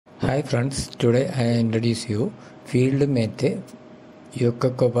Hi friends, today I introduce you field method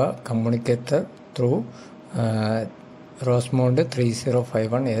Yokokoba communicator through Rosemond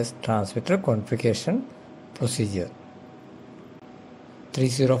 3051S transmitter configuration procedure.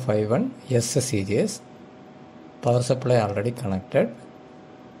 3051S series, power supply already connected,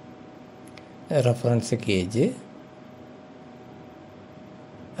 reference gauge,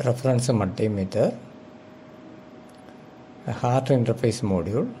 reference multimeter, a heart interface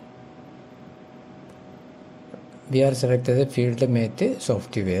module. We are selected the field method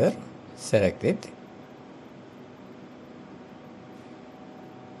software. Select it.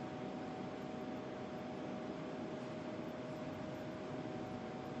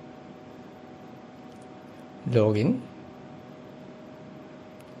 Login.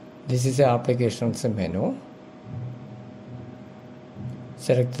 This is the applications menu.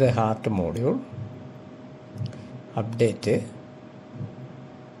 Select the heart module. Update.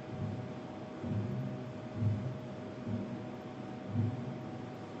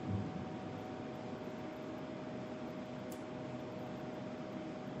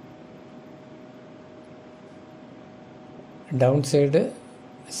 Downside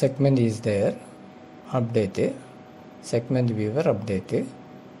segment is there. Update. Segment viewer update.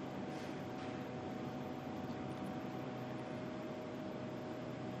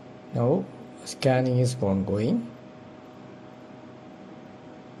 Now scanning is ongoing.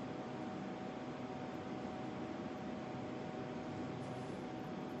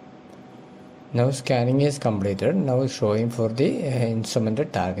 Now scanning is completed. Now showing for the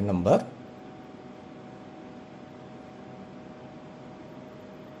instrument tag number.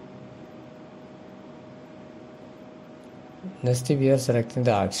 Next we are selecting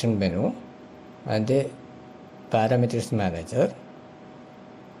the action menu and the parameters manager.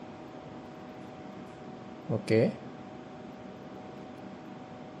 Okay.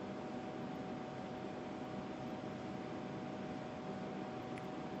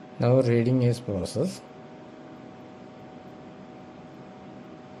 Now reading is processed.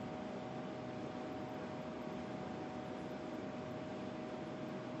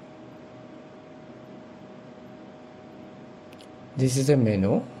 This is a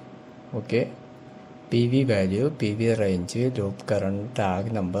menu. Okay. PV value, PV range, loop current,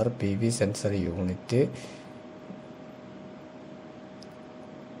 tag number, PV sensor unit.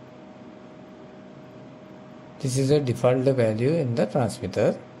 This is a default value in the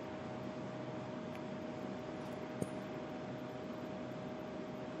transmitter.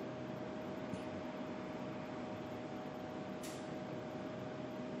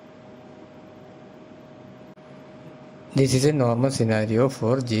 This is a normal scenario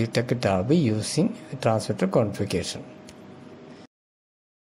for GTech tab using transmitter configuration.